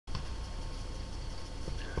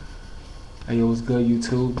Hey, yo, what's good,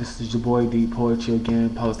 YouTube? This is your boy Deep Poetry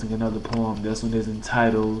again, posting another poem. This one is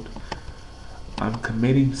entitled, I'm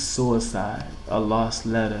Committing Suicide, a Lost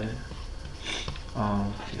Letter.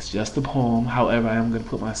 It's just a poem. However, I am going to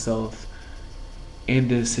put myself in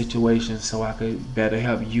this situation so I could better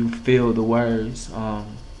help you feel the words,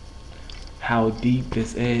 how deep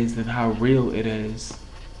this is and how real it is.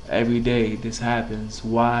 Every day this happens.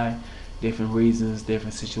 Why? Different reasons,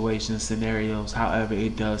 different situations, scenarios, however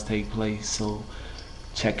it does take place. So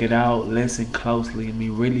check it out, listen closely, and me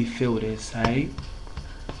really feel this, right?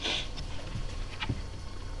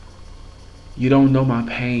 You don't know my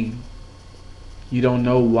pain. You don't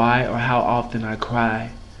know why or how often I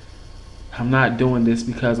cry. I'm not doing this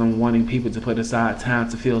because I'm wanting people to put aside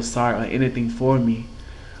time to feel sorry or anything for me.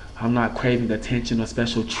 I'm not craving attention or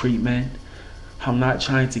special treatment. I'm not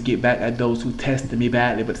trying to get back at those who tested me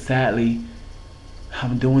badly, but sadly,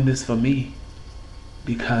 I'm doing this for me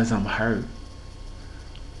because I'm hurt.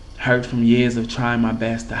 Hurt from years of trying my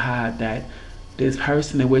best to hide that this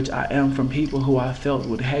person in which I am from people who I felt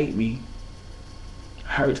would hate me.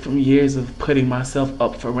 Hurt from years of putting myself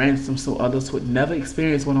up for ransom so others would never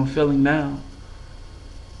experience what I'm feeling now.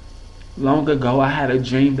 Long ago, I had a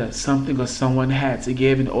dream that something or someone had to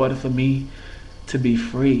give in order for me to be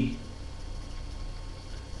free.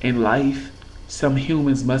 In life, some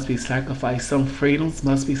humans must be sacrificed, some freedoms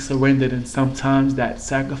must be surrendered, and sometimes that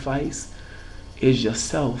sacrifice is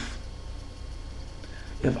yourself.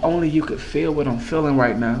 If only you could feel what I'm feeling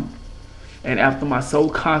right now. And after my so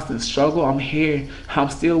constant struggle, I'm here. I'm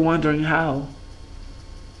still wondering how.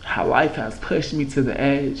 How life has pushed me to the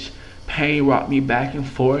edge. Pain rocked me back and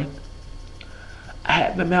forth. I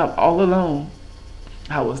had the map all alone.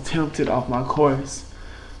 I was tempted off my course.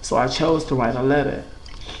 So I chose to write a letter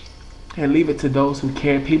and leave it to those who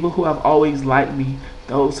care, people who have always liked me,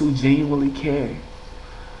 those who genuinely care.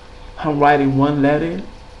 I'm writing one letter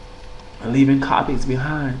and leaving copies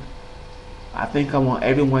behind. I think I want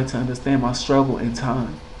everyone to understand my struggle in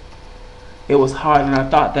time. It was hard and I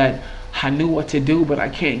thought that I knew what to do, but I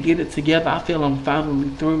can't get it together. I feel I'm finally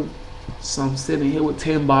through. So I'm sitting here with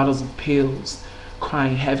 10 bottles of pills,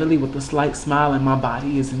 crying heavily with a slight smile, and my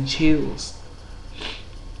body is in chills.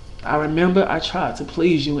 I remember I tried to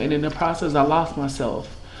please you, and in the process I lost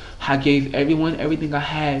myself. I gave everyone everything I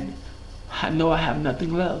had. I know I have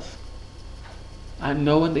nothing left. I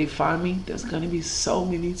know when they find me, there's gonna be so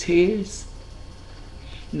many tears.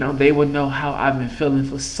 Now they will know how I've been feeling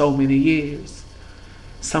for so many years.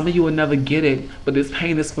 Some of you will never get it, but this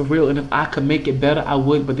pain is for real, and if I could make it better, I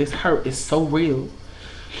would, but this hurt is so real.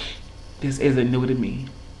 This isn't new to me.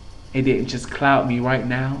 It didn't just cloud me right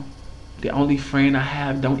now. The only friend I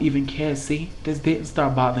have don't even care. See, this didn't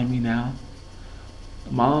start bothering me now.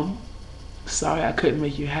 Mom, sorry I couldn't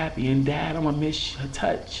make you happy, and Dad, I'ma miss your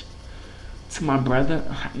touch. To my brother,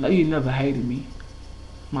 I know you never hated me.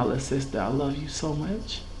 My little sister, I love you so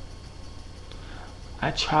much.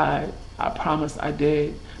 I tried, I promise I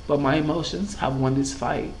did, but my emotions have won this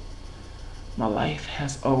fight. My life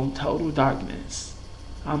has owned total darkness.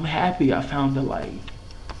 I'm happy I found the light.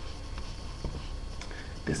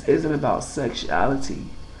 This isn't about sexuality,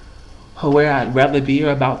 or where I'd rather be,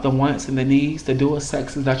 or about the wants and the needs, the dual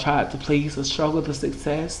sexes I tried to please, the struggle, the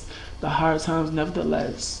success, the hard times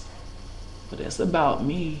nevertheless. But it's about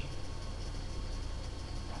me.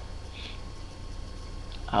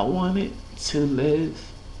 I wanted to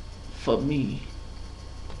live for me.